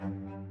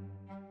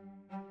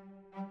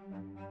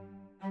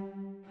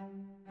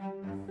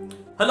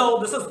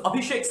Hello, this is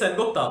Abhishek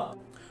Sengupta.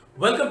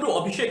 Welcome to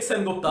Abhishek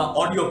Sengupta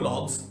audio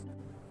blogs.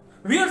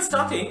 We are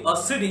starting a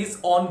series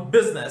on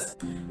business.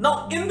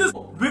 Now in this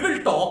we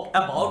will talk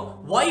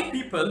about why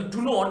people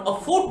do not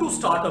afford to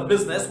start a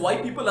business, why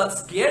people are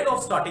scared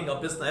of starting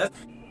a business.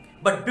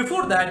 But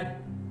before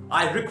that,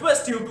 I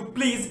request you to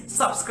please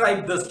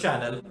subscribe this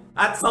channel.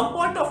 At some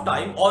point of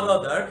time or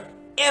other,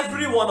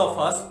 every one of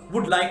us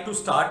would like to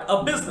start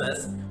a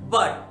business,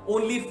 but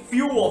only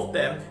few of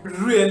them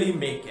really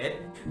make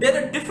it. There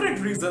are different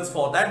reasons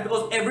for that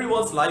because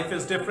everyone's life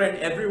is different,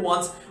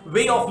 everyone's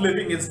way of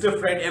living is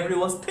different,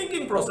 everyone's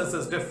thinking process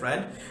is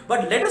different.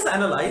 But let us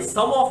analyze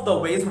some of the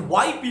ways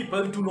why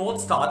people do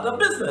not start a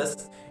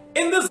business.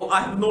 In this,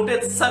 I have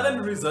noted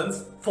 7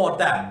 reasons for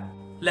that.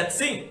 Let's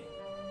see.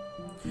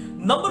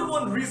 Number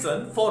 1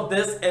 reason for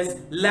this is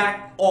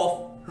lack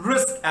of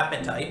risk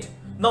appetite.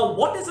 Now,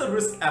 what is a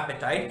risk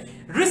appetite?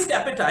 Risk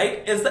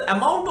appetite is the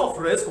amount of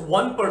risk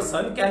one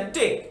person can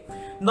take.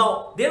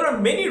 Now, there are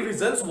many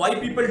reasons why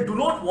people do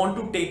not want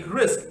to take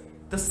risk.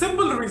 The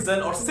simple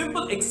reason or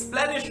simple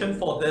explanation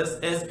for this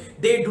is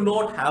they do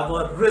not have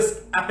a risk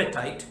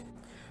appetite.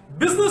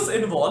 Business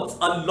involves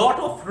a lot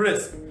of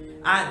risk,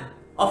 and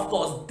of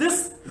course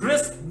this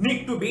risk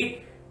need to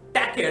be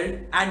tackled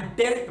and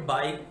dealt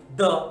by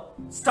the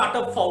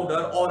startup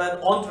founder or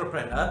an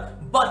entrepreneur,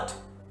 but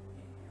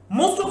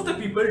most of the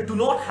people do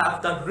not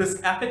have the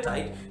risk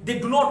appetite. They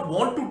do not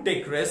want to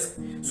take risk.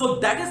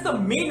 So that is the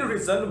main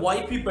reason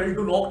why people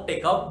do not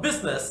take up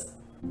business.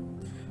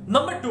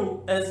 Number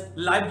 2 is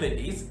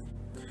liabilities.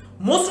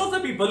 Most of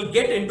the people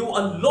get into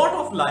a lot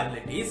of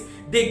liabilities.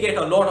 They get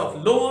a lot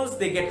of loans,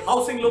 they get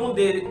housing loans,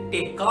 they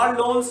take car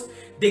loans,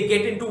 they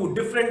get into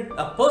different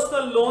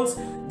personal loans.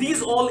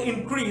 These all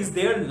increase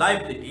their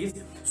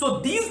liabilities.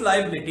 So these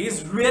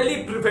liabilities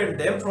really prevent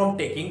them from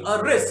taking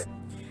a risk.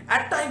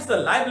 At times the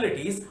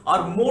liabilities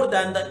are more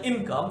than the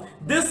income.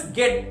 This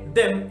gets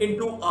them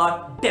into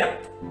a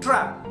debt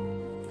trap.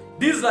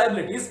 These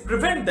liabilities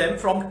prevent them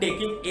from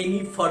taking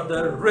any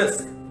further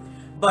risk.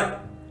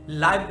 But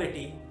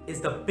liability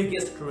is the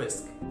biggest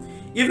risk.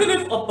 Even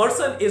if a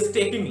person is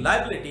taking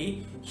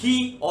liability,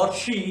 he or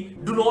she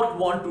do not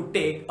want to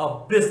take a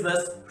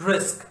business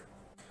risk.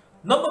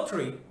 Number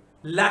 3,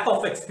 lack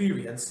of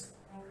experience.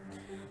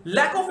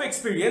 Lack of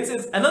experience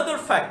is another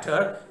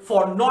factor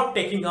for not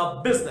taking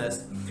up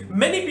business.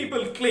 Many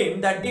people claim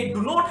that they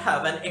do not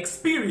have an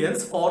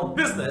experience for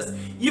business.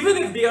 Even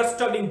if they are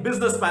studying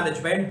business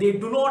management, they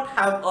do not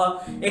have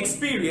an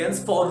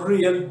experience for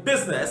real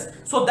business.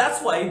 So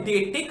that's why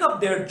they take up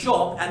their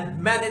job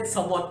and manage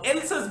someone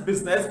else's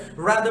business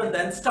rather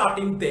than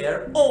starting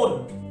their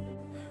own.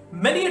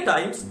 Many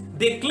times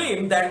they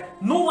claim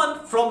that no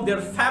one from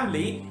their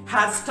family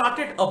has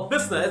started a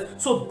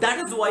business, so that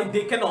is why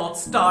they cannot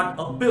start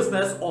a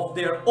business of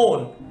their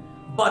own.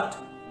 But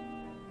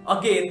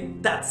again,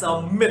 that's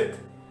a myth.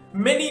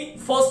 Many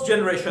first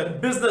generation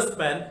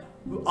businessmen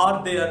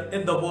are there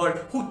in the world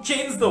who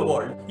changed the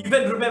world.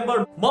 Even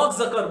remember, Mark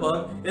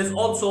Zuckerberg is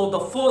also the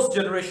first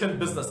generation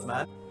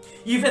businessman.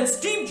 Even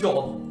Steve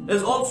Jobs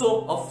is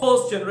also a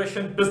first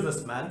generation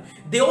businessman.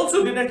 They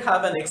also didn't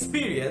have an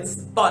experience,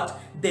 but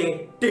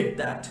they did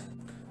that.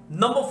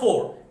 Number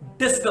 4,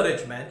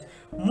 discouragement.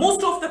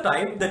 Most of the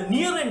time, the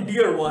near and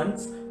dear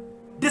ones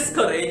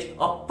discourage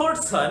a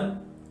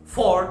person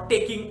for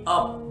taking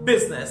up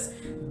business.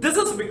 This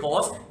is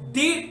because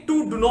they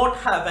too do not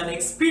have an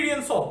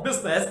experience of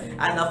business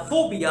and a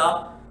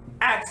phobia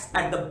acts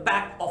at the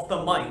back of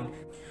the mind.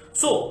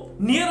 So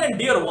near and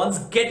dear ones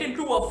get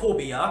into a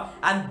phobia,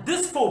 and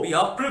this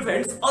phobia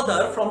prevents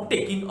others from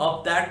taking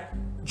up that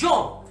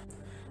job.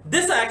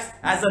 This acts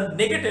as a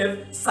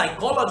negative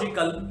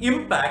psychological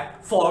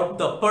impact for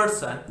the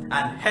person,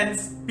 and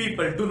hence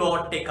people do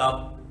not take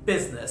up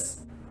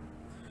business.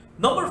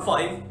 Number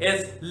 5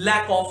 is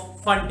lack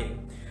of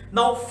funding.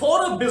 Now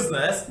for a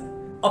business,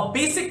 a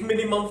basic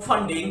minimum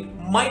funding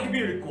might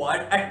be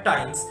required at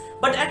times,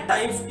 but at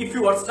times if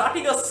you are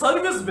starting a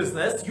service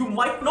business, you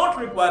might not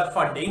require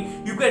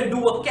funding. You can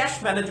do a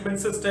cash management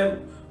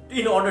system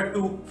in order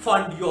to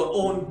fund your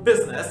own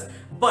business.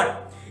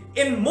 But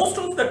in most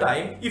of the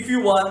time, if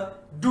you are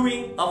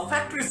doing a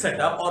factory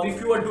setup or if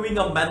you are doing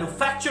a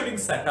manufacturing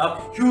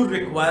setup, you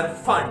require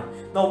fund.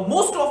 Now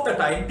most of the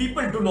time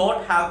people do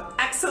not have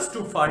access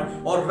to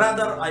fund, or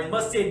rather I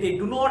must say they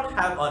do not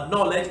have a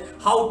knowledge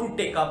how to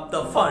take up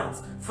the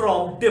funds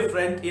from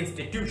different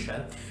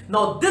institutions.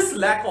 Now this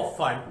lack of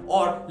fund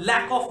or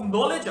lack of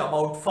knowledge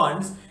about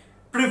funds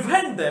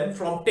prevent them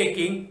from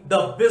taking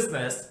the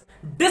business.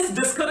 This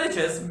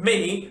discourages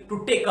many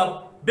to take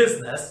up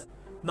business.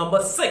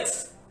 Number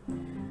 6,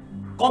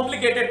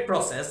 complicated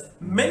process.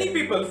 Many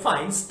people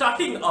find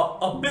starting up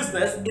a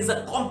business is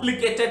a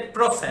complicated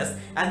process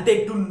and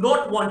they do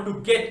not want to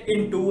get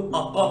into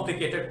a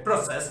complicated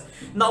process.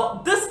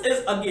 Now this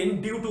is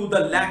again due to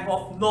the lack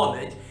of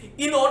knowledge.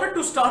 In order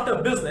to start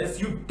a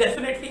business, you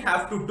definitely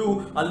have to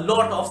do a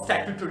lot of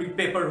statutory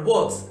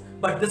paperwork,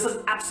 but this is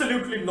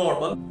absolutely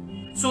normal.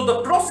 So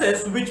the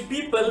process which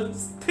people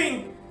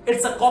think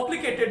it's a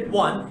complicated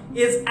one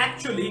is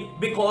actually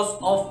because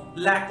of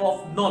lack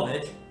of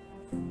knowledge.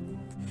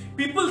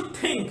 People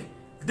think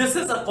this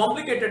is a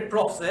complicated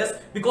process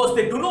because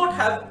they do not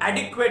have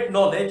adequate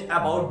knowledge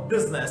about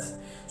business.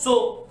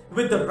 So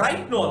with the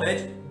right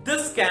knowledge,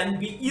 this can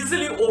be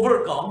easily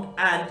overcome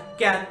and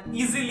can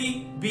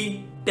easily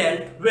be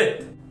dealt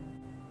with.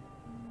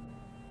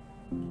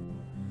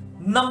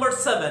 Number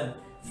 7,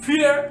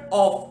 fear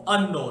of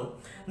unknown.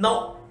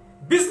 Now,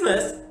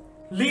 business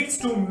leads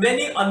to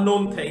many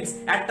unknown things.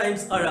 At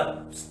times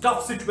a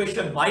tough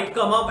situation might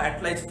come up,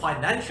 at times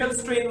financial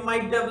strain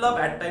might develop,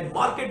 at times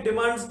market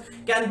demands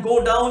can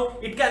go down,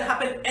 it can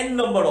happen n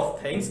number of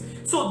things.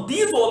 So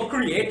these all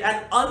create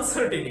an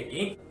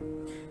uncertainty.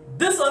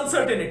 This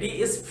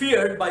uncertainty is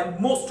feared by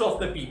most of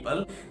the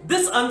people.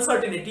 This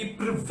uncertainty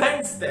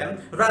prevents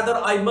them, rather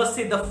I must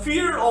say the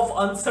fear of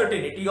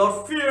uncertainty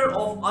or fear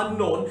of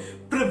unknown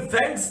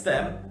prevents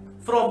them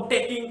from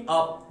taking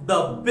up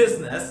the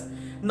business.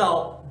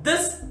 Now,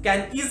 this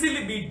can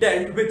easily be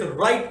dealt with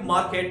right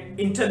market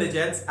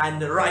intelligence and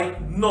the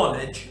right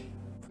knowledge.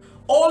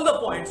 All the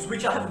points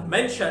which I have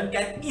mentioned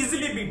can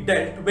easily be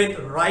dealt with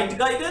right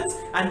guidance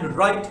and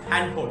right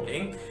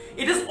handholding.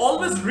 It is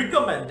always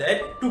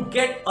recommended to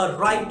get a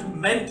right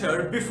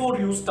mentor before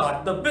you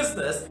start the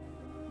business.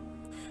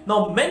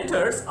 Now,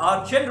 mentors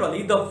are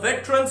generally the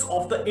veterans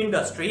of the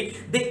industry.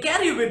 They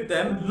carry with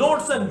them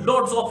loads and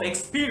loads of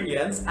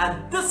experience,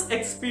 and this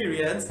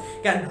experience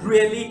can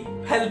really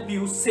help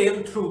you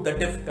sail through the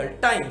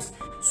difficult times.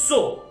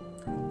 So,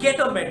 get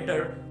a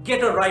mentor,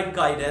 get a right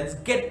guidance,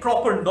 get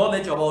proper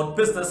knowledge about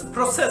business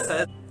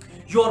processes.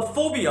 Your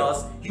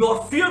phobias,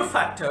 your fear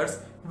factors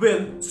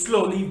will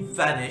slowly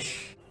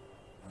vanish.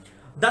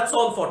 That's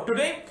all for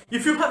today.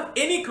 If you have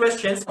any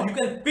questions, you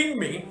can ping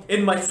me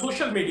in my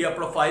social media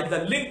profile.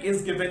 The link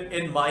is given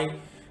in my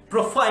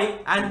profile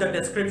and the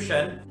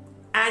description.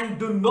 And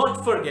do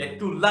not forget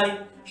to like,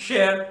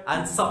 share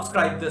and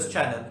subscribe this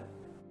channel.